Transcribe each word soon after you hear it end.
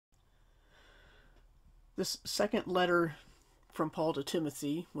This second letter from Paul to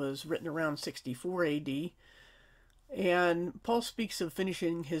Timothy was written around 64 AD, and Paul speaks of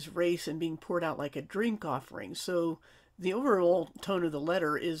finishing his race and being poured out like a drink offering. So the overall tone of the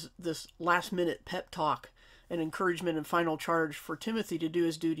letter is this last-minute pep talk and encouragement and final charge for Timothy to do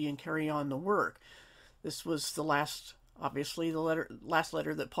his duty and carry on the work. This was the last, obviously, the last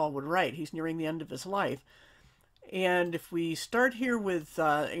letter that Paul would write. He's nearing the end of his life. And if we start here with,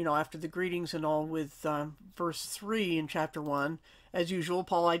 after the greetings and all, with verse 3 in chapter 1, as usual,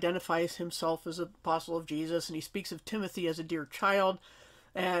 Paul identifies himself as an apostle of Jesus, and he speaks of Timothy as a dear child,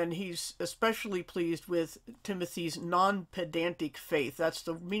 and he's especially pleased with Timothy's non-pedantic faith. That's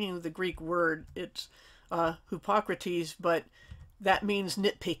the meaning of the Greek word. It's hypocrates, but that means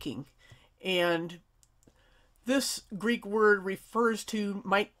nitpicking. And this Greek word refers to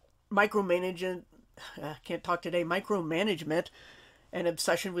micromanagement and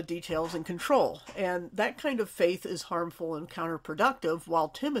obsession with details and control. And that kind of faith is harmful and counterproductive, while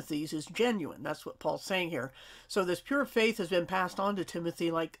Timothy's is genuine. That's what Paul's saying here. So this pure faith has been passed on to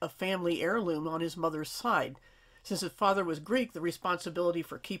Timothy like a family heirloom on his mother's side. Since his father was Greek, the responsibility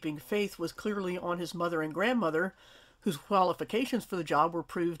for keeping faith was clearly on his mother and grandmother, whose qualifications for the job were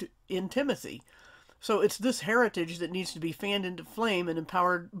proved in Timothy. So it's this heritage that needs to be fanned into flame and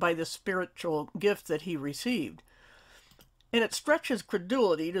empowered by the spiritual gift that he received. And it stretches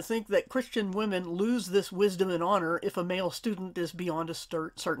credulity to think that Christian women lose this wisdom and honor if a male student is beyond a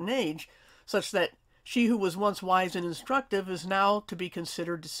certain age, such that she who was once wise and instructive is now to be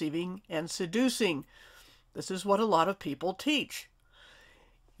considered deceiving and seducing. This is what a lot of people teach.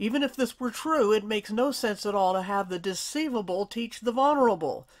 Even if this were true, it makes no sense at all to have the deceivable teach the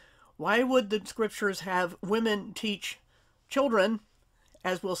vulnerable. Why would the scriptures have women teach children,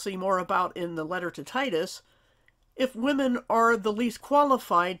 as we'll see more about in the letter to Titus, if women are the least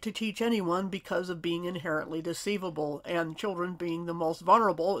qualified to teach anyone because of being inherently deceivable, and children being the most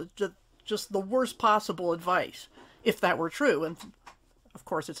vulnerable? It's just the worst possible advice, if that were true. And of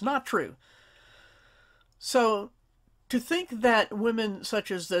course it's not true. So to think that women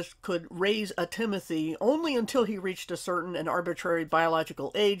such as this could raise a Timothy only until he reached a certain and arbitrary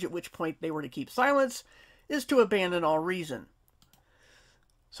biological age, at which point they were to keep silence, is to abandon all reason.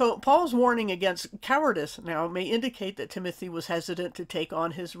 So Paul's warning against cowardice now may indicate that Timothy was hesitant to take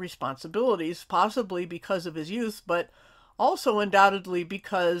on his responsibilities, possibly because of his youth, but also undoubtedly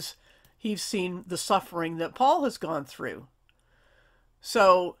because he's seen the suffering that Paul has gone through.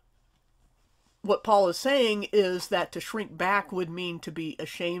 So what Paul is saying is that to shrink back would mean to be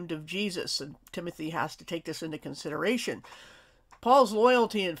ashamed of Jesus, and Timothy has to take this into consideration. Paul's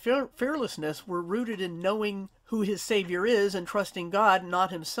loyalty and fearlessness were rooted in knowing who his Savior is and trusting God,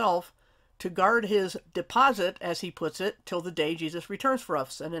 not himself, to guard his deposit, as he puts it, till the day Jesus returns for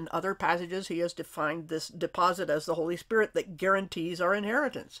us. And in other passages, he has defined this deposit as the Holy Spirit that guarantees our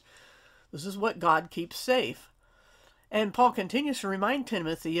inheritance. This is what God keeps safe. And Paul continues to remind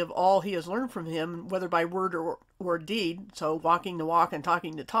Timothy of all he has learned from him, whether by word or deed, so walking the walk and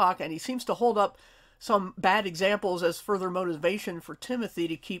talking the talk, and he seems to hold up some bad examples as further motivation for Timothy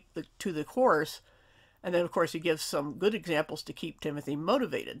to keep to the course. And then, of course, he gives some good examples to keep Timothy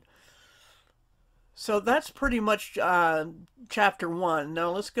motivated. So that's pretty much chapter 1.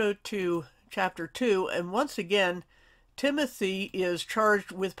 Now let's go to chapter 2. And once again, Timothy is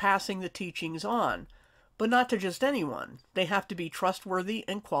charged with passing the teachings on, but not to just anyone. They have to be trustworthy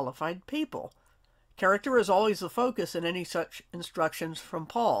and qualified people. Character is always the focus in any such instructions from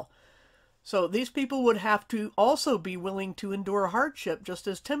Paul. So these people would have to also be willing to endure hardship just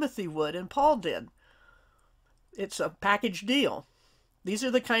as Timothy would and Paul did. It's a package deal. These are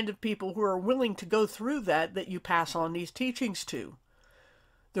the kind of people who are willing to go through that you pass on these teachings to.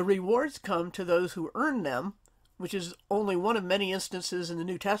 The rewards come to those who earn them, which is only one of many instances in the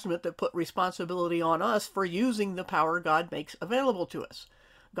New Testament that put responsibility on us for using the power God makes available to us.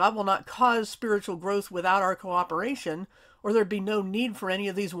 God will not cause spiritual growth without our cooperation, or there'd be no need for any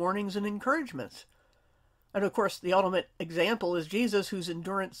of these warnings and encouragements. And of course, the ultimate example is Jesus, whose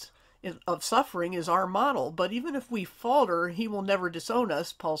endurance of suffering is our model. But even if we falter, he will never disown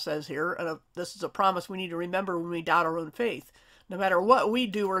us, Paul says here. And this is a promise we need to remember when we doubt our own faith. No matter what we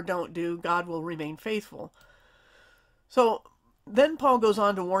do or don't do, God will remain faithful. So then Paul goes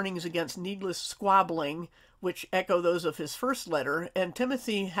on to warnings against needless squabbling, which echo those of his first letter. And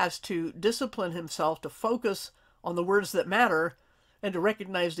Timothy has to discipline himself to focus on the words that matter and to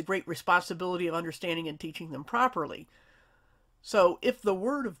recognize the great responsibility of understanding and teaching them properly. So if the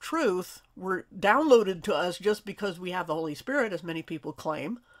word of truth were downloaded to us just because we have the Holy Spirit, as many people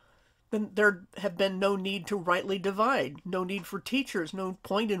claim, then there have been no need to rightly divide, no need for teachers, no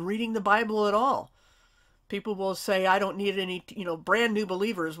point in reading the Bible at all. People will say, I don't need any, brand new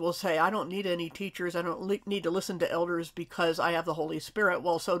believers will say, I don't need any teachers. I don't need to listen to elders because I have the Holy Spirit.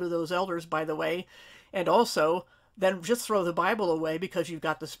 Well, so do those elders, by the way. And also, then just throw the Bible away because you've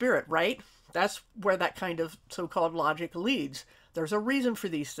got the Spirit, right? That's where that kind of so-called logic leads. There's a reason for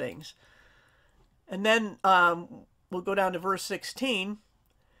these things. And then we'll go down to verse 16.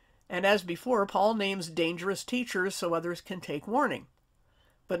 And as before, Paul names dangerous teachers so others can take warning.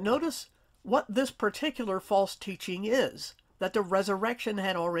 But notice what this particular false teaching is, that the resurrection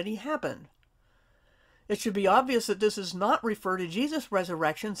had already happened. It should be obvious that this does not refer to Jesus'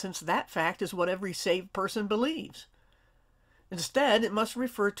 resurrection, since that fact is what every saved person believes. Instead, it must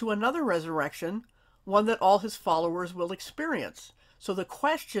refer to another resurrection, one that all his followers will experience. So the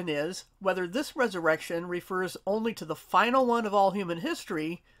question is whether this resurrection refers only to the final one of all human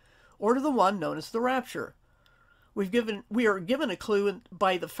history, or to the one known as the rapture. We are given a clue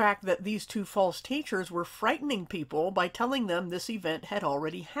by the fact that these two false teachers were frightening people by telling them this event had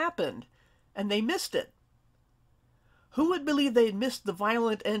already happened, and they missed it. Who would believe they had missed the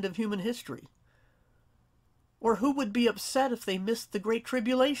violent end of human history? Or who would be upset if they missed the Great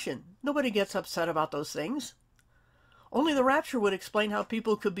Tribulation? Nobody gets upset about those things. Only the rapture would explain how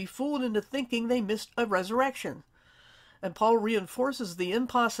people could be fooled into thinking they missed a resurrection. And Paul reinforces the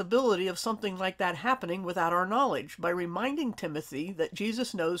impossibility of something like that happening without our knowledge by reminding Timothy that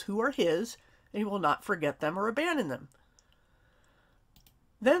Jesus knows who are his, and he will not forget them or abandon them.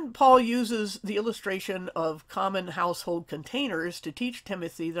 Then Paul uses the illustration of common household containers to teach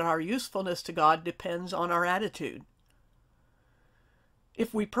Timothy that our usefulness to God depends on our attitude.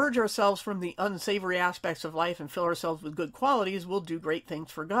 If we purge ourselves from the unsavory aspects of life and fill ourselves with good qualities, we'll do great things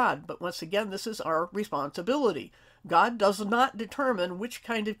for God. But once again, this is our responsibility. God does not determine which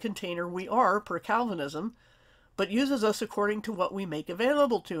kind of container we are per Calvinism, but uses us according to what we make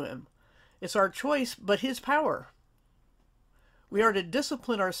available to him. It's our choice, but his power. We are to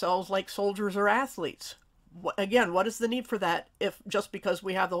discipline ourselves like soldiers or athletes. Again, what is the need for that if just because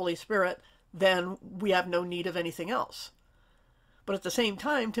we have the Holy Spirit, then we have no need of anything else? But at the same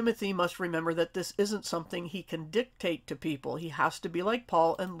time, Timothy must remember that this isn't something he can dictate to people. He has to be like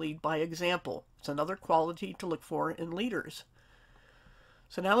Paul and lead by example. It's another quality to look for in leaders.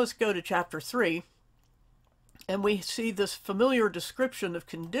 So now let's go to chapter 3. And we see this familiar description of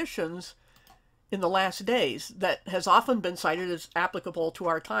conditions in the last days that has often been cited as applicable to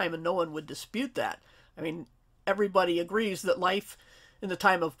our time, and no one would dispute that. I mean, everybody agrees that life in the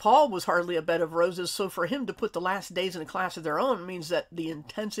time of Paul was hardly a bed of roses, so for him to put the last days in a class of their own means that the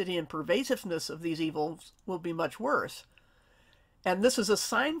intensity and pervasiveness of these evils will be much worse. And this is a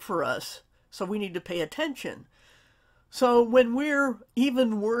sign for us, so we need to pay attention. So when we're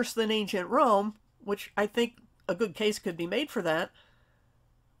even worse than ancient Rome, which I think a good case could be made for that,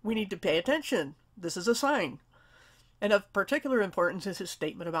 we need to pay attention. This is a sign. And of particular importance is his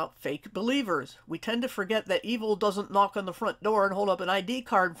statement about fake believers. We tend to forget that evil doesn't knock on the front door and hold up an ID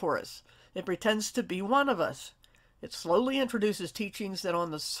card for us. It pretends to be one of us. It slowly introduces teachings that on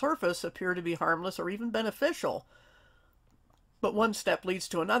the surface appear to be harmless or even beneficial. But one step leads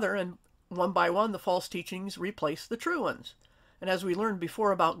to another, and one by one the false teachings replace the true ones. And as we learned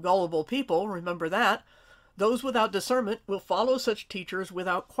before about gullible people, remember that, those without discernment will follow such teachers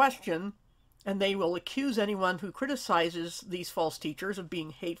without question, and they will accuse anyone who criticizes these false teachers of being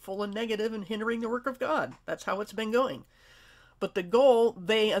hateful and negative and hindering the work of God. That's how it's been going. But the goal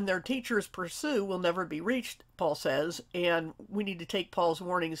they and their teachers pursue will never be reached, Paul says, and we need to take Paul's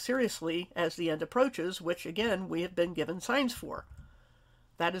warnings seriously as the end approaches, which, again, we have been given signs for.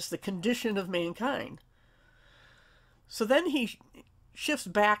 That is the condition of mankind. So then he shifts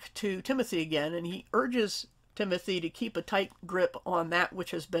back to Timothy again, and he urges Timothy to keep a tight grip on that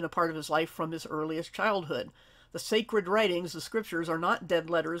which has been a part of his life from his earliest childhood. The sacred writings, the scriptures, are not dead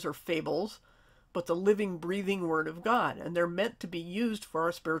letters or fables, but the living, breathing Word of God, and they're meant to be used for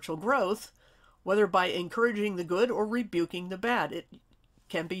our spiritual growth, whether by encouraging the good or rebuking the bad. It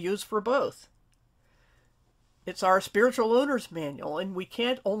can be used for both. It's our spiritual owner's manual, and we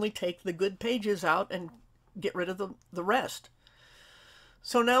can't only take the good pages out and get rid of the rest.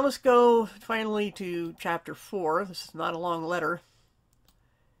 So now let's go finally to chapter 4. This is not a long letter.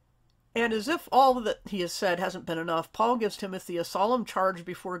 And as if all that he has said hasn't been enough, Paul gives Timothy a solemn charge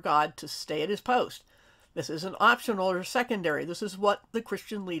before God to stay at his post. This isn't optional or secondary. This is what the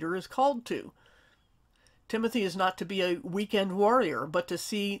Christian leader is called to. Timothy is not to be a weekend warrior, but to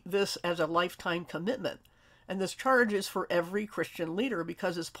see this as a lifetime commitment. And this charge is for every Christian leader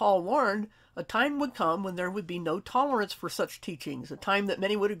because, as Paul warned, a time would come when there would be no tolerance for such teachings, a time that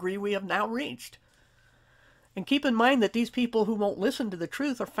many would agree we have now reached. And keep in mind that these people who won't listen to the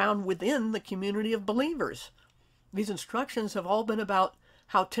truth are found within the community of believers. These instructions have all been about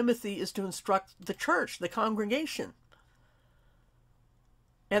how Timothy is to instruct the church, the congregation.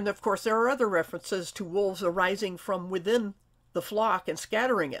 And of course, there are other references to wolves arising from within the flock and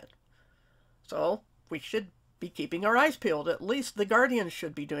scattering it. So we should be keeping our eyes peeled. At least the guardians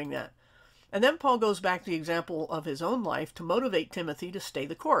should be doing that. And then Paul goes back to the example of his own life to motivate Timothy to stay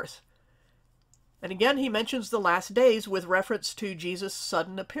the course. And again, he mentions the last days with reference to Jesus'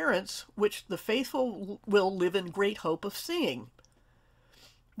 sudden appearance, which the faithful will live in great hope of seeing.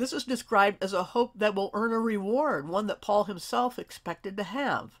 This is described as a hope that will earn a reward, one that Paul himself expected to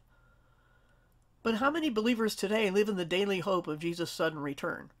have. But how many believers today live in the daily hope of Jesus' sudden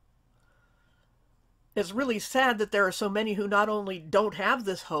return? It's really sad that there are so many who not only don't have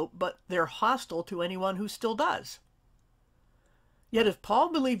this hope, but they're hostile to anyone who still does. Yet if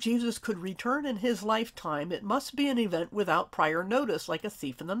Paul believed Jesus could return in his lifetime, it must be an event without prior notice, like a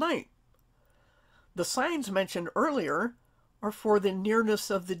thief in the night. The signs mentioned earlier are for the nearness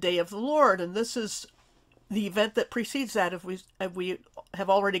of the day of the Lord, and this is the event that precedes that, if we have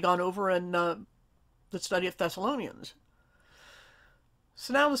already gone over in the study of Thessalonians.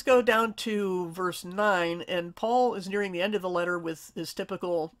 So now let's go down to verse 9, and Paul is nearing the end of the letter with his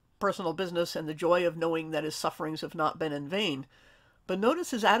typical personal business and the joy of knowing that his sufferings have not been in vain. But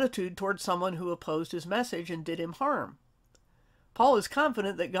notice his attitude towards someone who opposed his message and did him harm. Paul is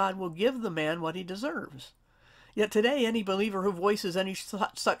confident that God will give the man what he deserves. Yet today, any believer who voices any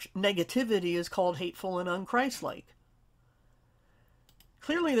such negativity is called hateful and unchristlike.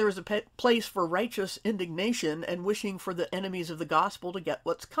 Clearly, there is a place for righteous indignation and wishing for the enemies of the gospel to get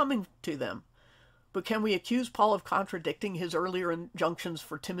what's coming to them. But can we accuse Paul of contradicting his earlier injunctions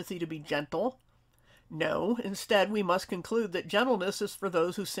for Timothy to be gentle? No. Instead, we must conclude that gentleness is for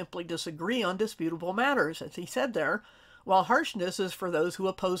those who simply disagree on disputable matters, as he said there, while harshness is for those who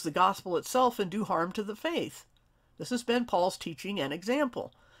oppose the gospel itself and do harm to the faith. This has been Paul's teaching and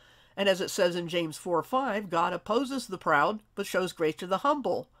example. And as it says in James 4:5, God opposes the proud, but shows grace to the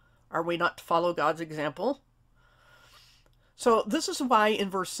humble. Are we not to follow God's example? So this is why in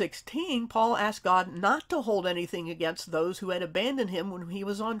verse 16, Paul asked God not to hold anything against those who had abandoned him when he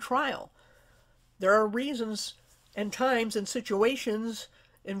was on trial. There are reasons and times and situations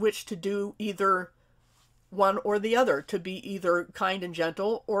in which to do either one or the other, to be either kind and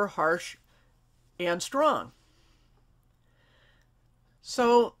gentle or harsh and strong.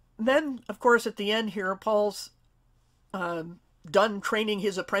 So then, of course, at the end here, Paul's done training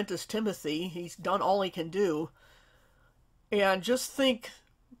his apprentice Timothy. He's done all he can do. And just think,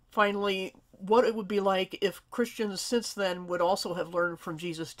 finally, what it would be like if Christians since then would also have learned from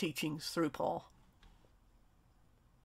Jesus' teachings through Paul.